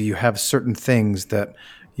about? Do you have certain things that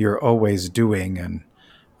you're always doing? And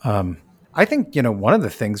I think, one of the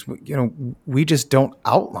things, we just don't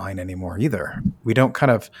outline anymore either. We don't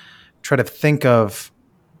kind of try to think of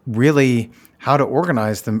really how to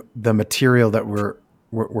organize the material that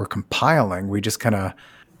we're compiling. We just kind of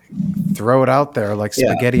throw it out there like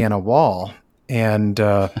spaghetti on a wall. And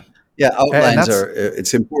outlines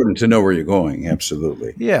it's important to know where you're going.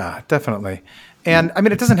 Absolutely. Yeah, definitely. And I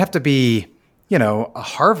mean, it doesn't have to be, a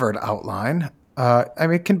Harvard outline. I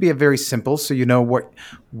mean, it can be a very simple, so you know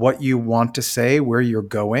what you want to say, where you're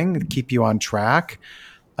going, keep you on track.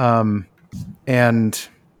 And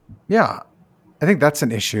yeah, I think that's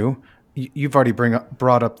an issue. You've already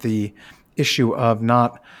brought up the issue of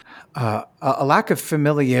not a lack of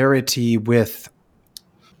familiarity with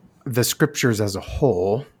the scriptures as a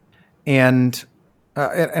whole, and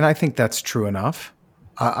I think that's true enough.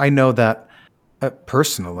 I know that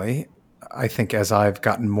personally. I think as I've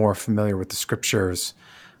gotten more familiar with the scriptures,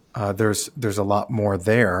 there's a lot more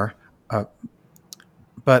there,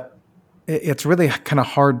 but it's really kind of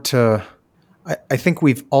hard to. I think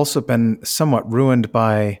we've also been somewhat ruined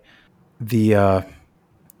by the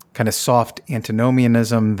kind of soft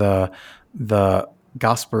antinomianism, the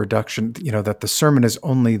gospel reduction. That the sermon is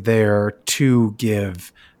only there to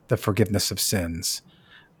give the forgiveness of sins.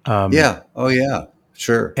 Yeah. Oh, yeah.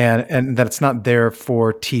 Sure. And that it's not there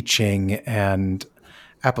for teaching and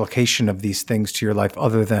application of these things to your life,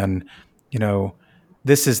 other than,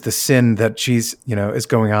 this is the sin that Jesus, is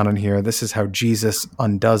going on in here. This is how Jesus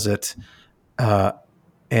undoes it,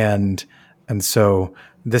 and so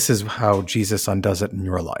this is how Jesus undoes it in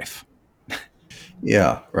your life.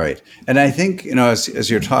 Yeah, right. And I think, as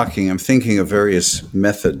you're talking, I'm thinking of various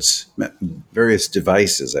methods, various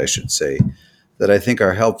devices, I should say, that I think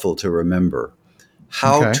are helpful to remember.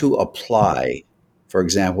 How Okay. to apply, for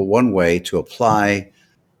example, one way to apply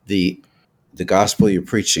the gospel you're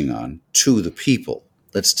preaching on to the people.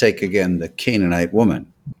 Let's take again the Canaanite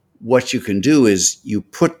woman. What you can do is you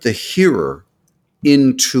put the hearer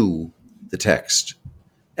into the text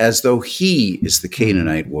as though he is the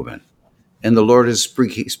Canaanite woman and the Lord is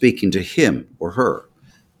speaking to him or her.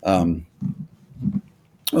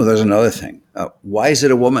 There's another thing. Why is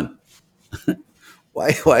it a woman?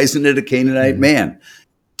 Why isn't it a Canaanite man?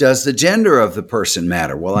 Does the gender of the person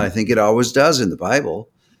matter? Well, I think it always does in the Bible,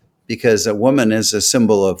 because a woman is a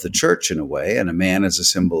symbol of the church in a way, and a man is a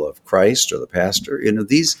symbol of Christ or the pastor.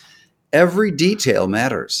 Every detail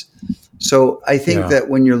matters. So I think that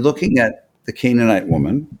when you're looking at the Canaanite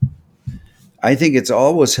woman, I think it's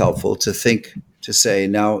always helpful to say,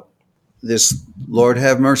 now, this Lord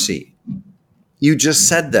have mercy. You just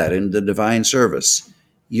said that in the divine service.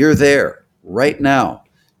 You're there right now.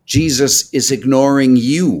 Jesus is ignoring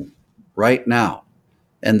you right now.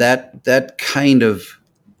 And that kind of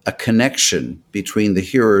a connection between the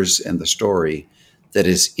hearers and the story that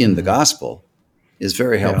is in the gospel is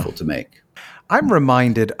very helpful to make. I'm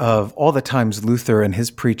reminded of all the times Luther in his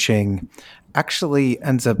preaching actually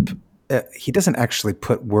ends up, he doesn't actually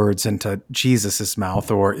put words into Jesus's mouth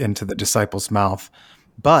or into the disciples' mouth,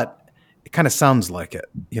 but it kind of sounds like it.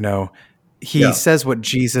 He says what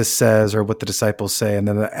Jesus says or what the disciples say, and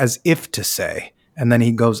then as if to say, and then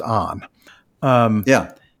he goes on. And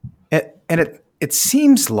it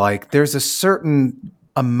seems like there's a certain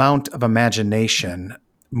amount of imagination,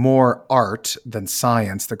 more art than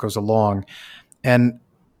science, that goes along. And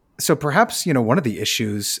so perhaps, one of the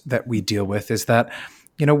issues that we deal with is that,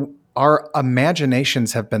 our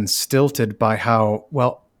imaginations have been stilted by how,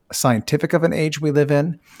 scientific of an age we live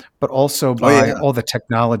in, but also by all the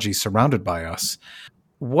technology surrounded by us.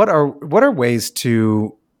 What are ways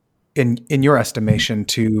to, in your estimation,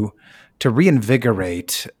 to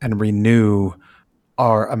reinvigorate and renew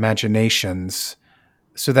our imaginations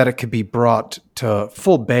so that it could be brought to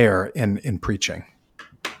full bear in preaching?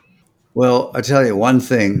 Well, I tell you one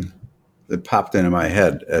thing that popped into my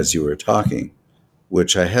head as you were talking,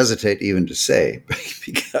 which I hesitate even to say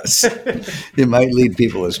because it might lead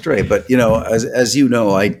people astray. But, as you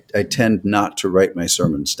know, I tend not to write my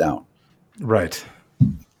sermons down. Right.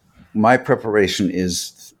 My preparation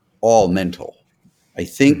is all mental. I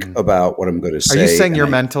think about what I'm going to say. Are you saying you're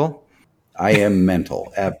mental? I am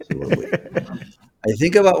mental, absolutely. I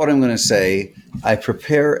think about what I'm going to say. I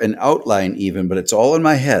prepare an outline even, but it's all in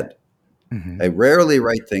my head. I rarely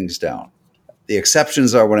write things down. The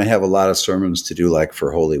exceptions are when I have a lot of sermons to do, like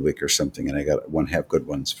for Holy Week or something, and I want to have good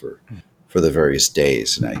ones for the various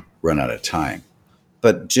days, and I run out of time.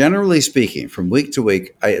 But generally speaking, from week to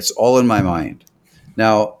week, it's all in my mind.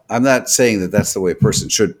 Now, I'm not saying that that's the way a person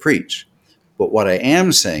should preach, but what I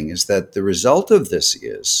am saying is that the result of this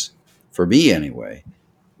is, for me anyway,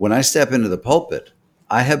 when I step into the pulpit,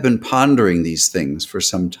 I have been pondering these things for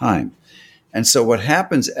some time. And so what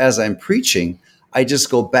happens as I'm preaching, I just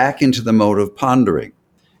go back into the mode of pondering,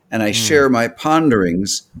 and I share my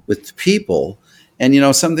ponderings with the people. And,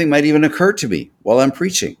 something might even occur to me while I'm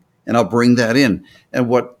preaching, and I'll bring that in. And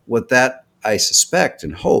what that I suspect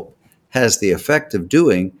and hope has the effect of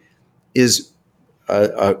doing is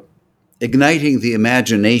igniting the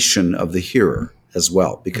imagination of the hearer as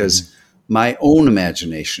well, because my own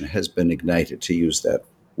imagination has been ignited, to use that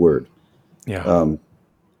word. Yeah.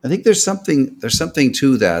 I think there's something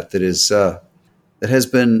to that is that has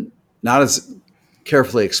been not as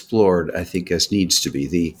carefully explored, I think, as needs to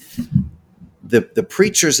be. The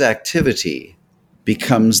preacher's activity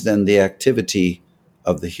becomes then the activity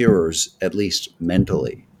of the hearers, at least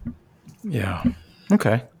mentally. Yeah.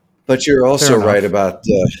 Okay. But you're also Fair enough. right about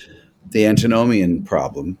the antinomian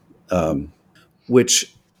problem,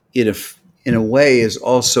 which in a way is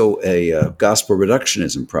also a gospel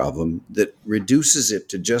reductionism problem that reduces it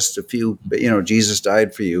to just a few, Jesus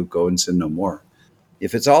died for you, go and sin no more.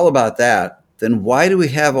 If it's all about that, then why do we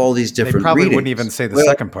have all these different They probably readings? wouldn't even say the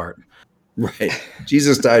second part. Right.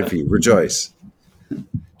 Jesus died for you. Rejoice.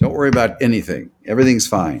 Don't worry about anything. Everything's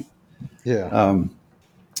fine. Yeah.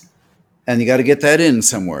 And you got to get that in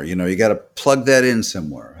somewhere. You got to plug that in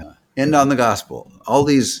somewhere. End on the gospel. All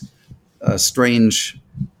these strange,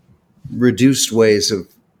 reduced ways of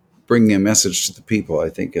bringing a message to the people, I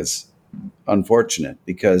think, is unfortunate,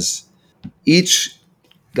 because each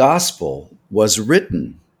gospel was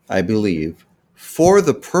written, I believe, for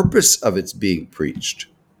the purpose of its being preached.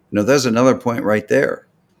 There's another point right there.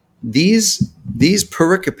 These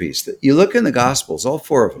pericopes that you look in the Gospels, all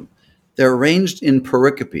four of them, they're arranged in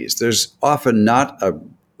pericopes. There's often not a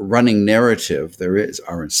running narrative.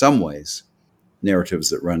 Are in some ways narratives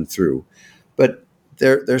that run through, but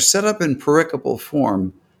they're set up in pericopal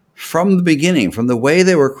form from the beginning, from the way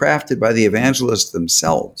they were crafted by the evangelists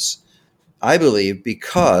themselves. I believe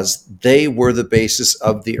because they were the basis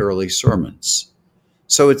of the early sermons.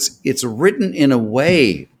 So it's written in a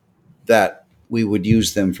way that we would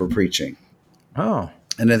use them for preaching. Oh.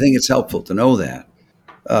 And I think it's helpful to know that.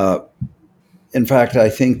 In fact, I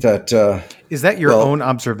think that... is that your own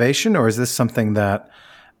observation, or is this something that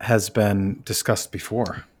has been discussed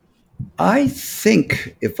before? I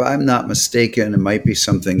think, if I'm not mistaken, it might be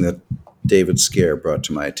something that David Scare brought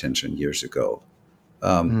to my attention years ago.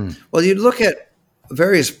 Well, you look at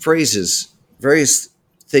various phrases, various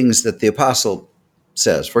things that the apostle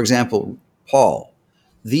says. For example, Paul,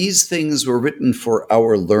 these things were written for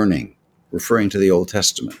our learning, referring to the Old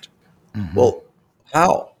Testament. Well,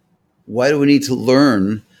 how? Why do we need to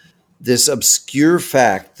learn this obscure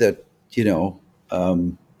fact that,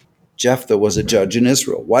 Jephthah was a judge in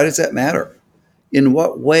Israel? Why does that matter? In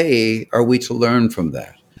what way are we to learn from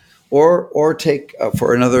that? Or take,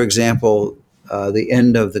 for another example, the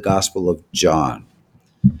end of the Gospel of John.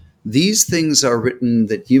 These things are written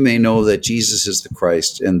that you may know that Jesus is the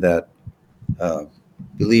Christ, and that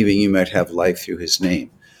believing you might have life through his name.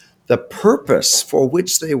 The purpose for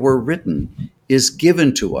which they were written is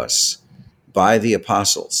given to us by the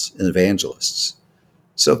apostles and evangelists.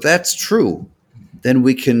 So if that's true, then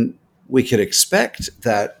we can expect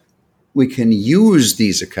that we can use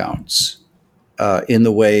these accounts in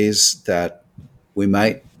the ways that we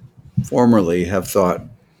might formerly have thought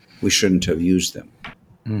we shouldn't have used them.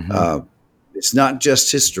 It's not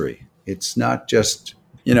just history. It's not just,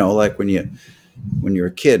 like when you're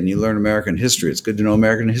a kid and you learn American history, it's good to know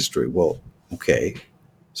American history. Well, okay.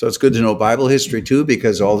 So it's good to know Bible history too,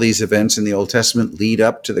 because all these events in the Old Testament lead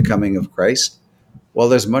up to the coming of Christ. Well,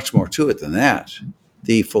 there's much more to it than that.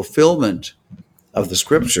 The fulfillment of the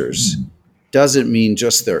scriptures doesn't mean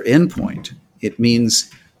just their endpoint. It means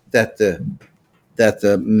that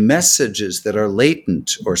the messages that are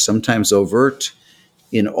latent or sometimes overt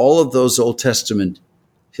in all of those Old Testament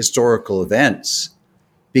historical events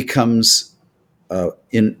becomes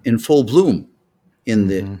in full bloom in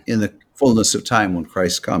the fullness of time when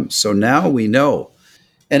Christ comes. So now we know,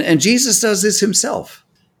 and Jesus does this himself.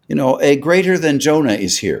 A greater than Jonah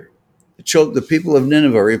is here. The people of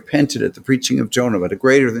Nineveh repented at the preaching of Jonah, but a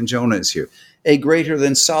greater than Jonah is here. A greater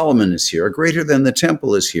than Solomon is here. A greater than the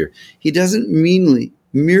temple is here. He doesn't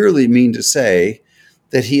merely mean to say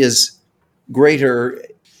that he is greater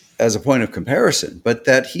as a point of comparison, but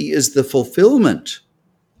that he is the fulfillment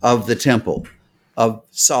of the temple, of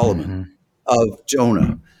Solomon, of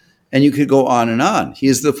Jonah. And you could go on and on. He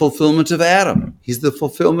is the fulfillment of Adam. He's the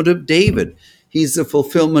fulfillment of David. He's the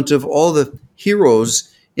fulfillment of all the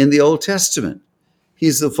heroes in the Old Testament.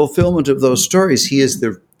 He's the fulfillment of those stories. He is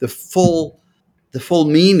the full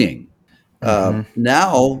meaning.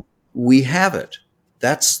 Now we have it.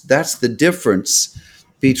 That's the difference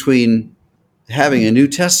between having a New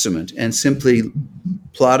Testament and simply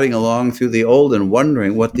plodding along through the Old and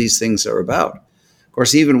wondering what these things are about. Of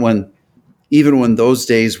course, even when those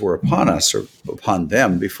days were upon us or upon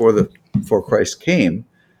them before Christ came,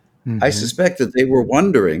 I suspect that they were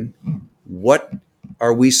wondering, what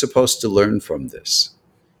are we supposed to learn from this?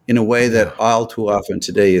 in a way that all too often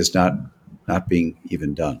today is not being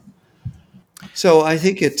even done. So I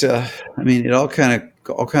think it. It all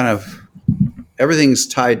kind of everything's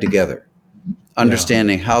tied together.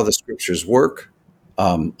 Understanding how the scriptures work,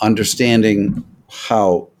 understanding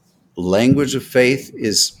how language of faith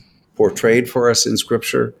is portrayed for us in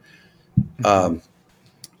scripture, the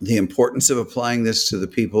importance of applying this to the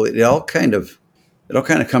people. It all kind of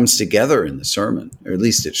comes together in the sermon, or at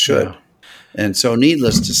least it should. Yeah. And so,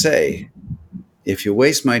 needless to say, if you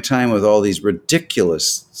waste my time with all these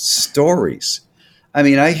ridiculous stories,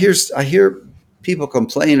 I hear people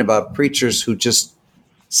complain about preachers who just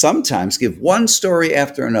sometimes give one story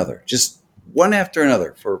after another, just one after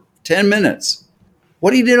another for 10 minutes.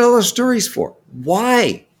 What do you need all those stories for?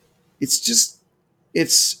 Why? It's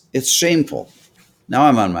shameful. Now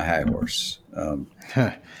I'm on my high horse.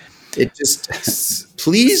 It just,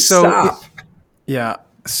 please stop. Yeah.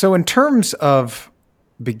 So, in terms of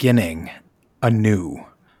beginning anew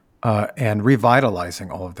and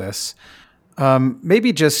revitalizing all of this,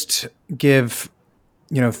 maybe just give,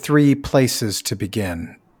 3 places to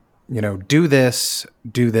begin. Do this,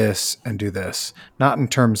 and do this. Not in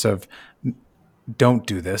terms of don't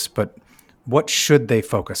do this, but what should they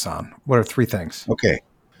focus on? What are 3 things? Okay.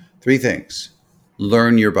 3 things.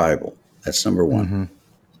 Learn your Bible. That's number 1. Mm-hmm.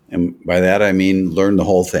 And by that, I mean, learn the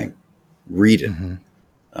whole thing. Read it. Mm-hmm.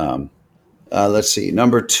 Let's see.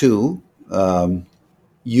 Number 2,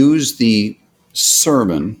 use the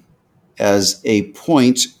sermon as a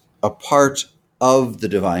part of the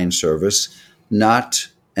divine service, not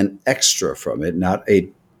an extra from it, not a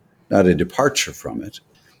departure from it.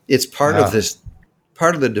 It's part of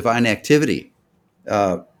the divine activity.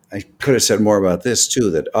 I could have said more about this too,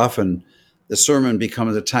 that often the sermon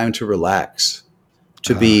becomes a time to relax,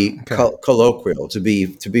 to be colloquial, to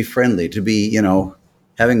be friendly, to be,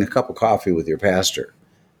 having a cup of coffee with your pastor.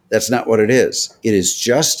 That's not what it is. It is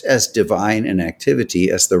just as divine an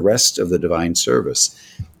activity as the rest of the divine service.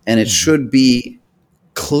 And it should be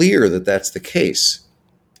clear that that's the case.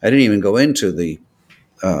 I didn't even go into the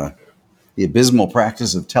abysmal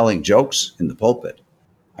practice of telling jokes in the pulpit.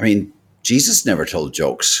 I mean, Jesus never told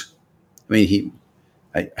jokes. I mean,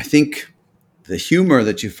 I think the humor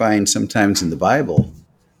that you find sometimes in the Bible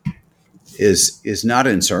is not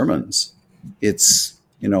in sermons. It's,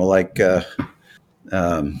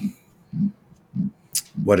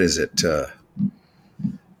 what is it?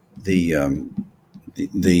 The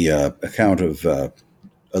account of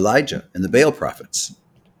Elijah and the Baal prophets.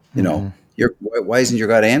 Why isn't your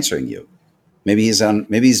God answering you? Maybe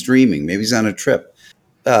he's dreaming. Maybe he's on a trip.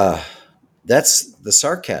 That's the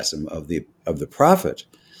sarcasm of the prophet.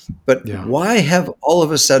 But why have all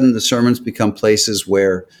of a sudden the sermons become places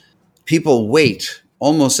where people wait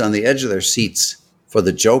almost on the edge of their seats for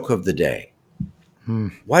the joke of the day?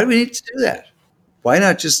 Why do we need to do that? Why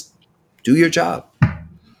not just do your job?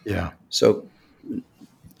 Yeah. So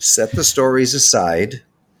set the stories aside,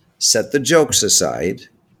 set the jokes aside.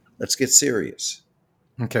 Let's get serious.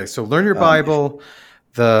 Okay, so learn your Bible.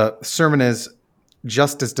 The sermon is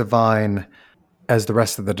just as divine as the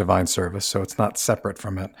rest of the divine service, so it's not separate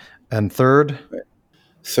from it. And third,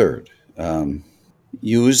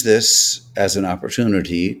 use this as an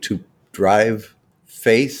opportunity to drive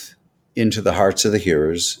faith into the hearts of the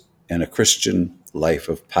hearers and a Christian life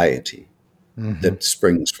of piety that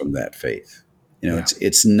springs from that faith.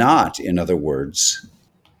 It's not, in other words,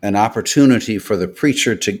 an opportunity for the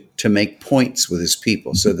preacher to make points with his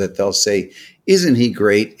people so that they'll say, isn't he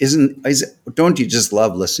great? Don't you just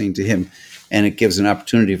love listening to him? And it gives an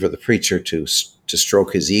opportunity for the preacher to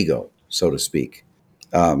stroke his ego, so to speak.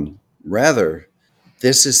 Rather,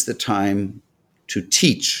 this is the time to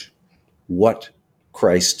teach what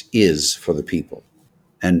Christ is for the people.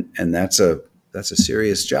 And that's a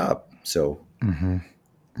serious job. So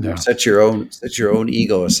set your own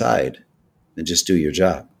ego aside and just do your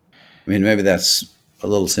job. I mean, maybe that's a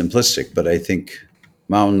little simplistic, but I think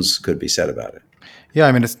mounds could be said about it. Yeah,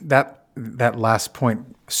 I mean, it's that last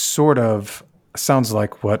point sort of sounds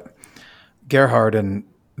like what Gerhard and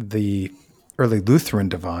the early Lutheran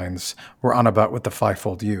divines were on about with the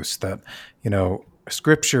fivefold use, that,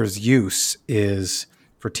 Scripture's use is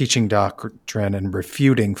for teaching doctrine and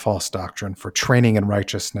refuting false doctrine, for training in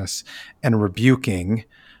righteousness and rebuking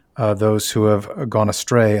those who have gone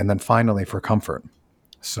astray, and then finally for comfort.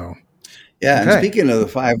 So, yeah, and speaking of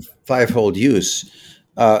the fivefold use,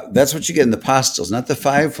 that's what you get in the apostles, not the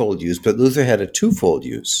fivefold use, but Luther had a twofold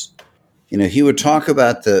use. He would talk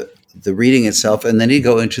about the reading itself, and then he'd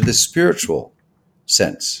go into the spiritual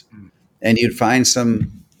sense, and you'd find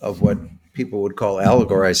some of what people would call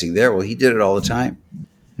allegorizing there. Well, he did it all the time.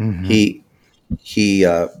 He he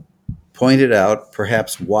pointed out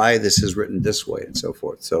perhaps why this is written this way and so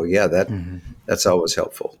forth. So yeah, that's always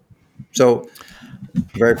helpful. So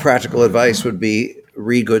very practical advice would be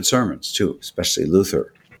read good sermons too, especially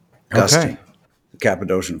Luther, Augustine, the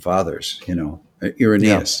Cappadocian Fathers,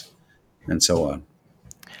 Irenaeus, and so on.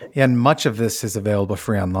 And much of this is available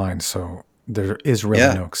free online, so there is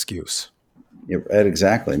really no excuse. Yeah, right,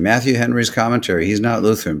 exactly. Matthew Henry's commentary, he's not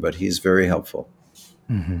Lutheran, but he's very helpful.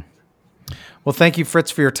 Well, thank you,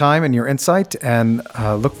 Fritz, for your time and your insight, and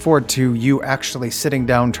look forward to you actually sitting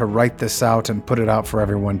down to write this out and put it out for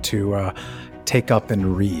everyone to take up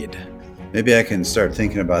and read. Maybe I can start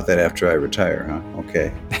thinking about that after I retire, huh?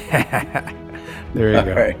 Okay. There you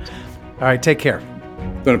go. All right. All right, take care.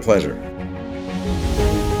 It's been a pleasure.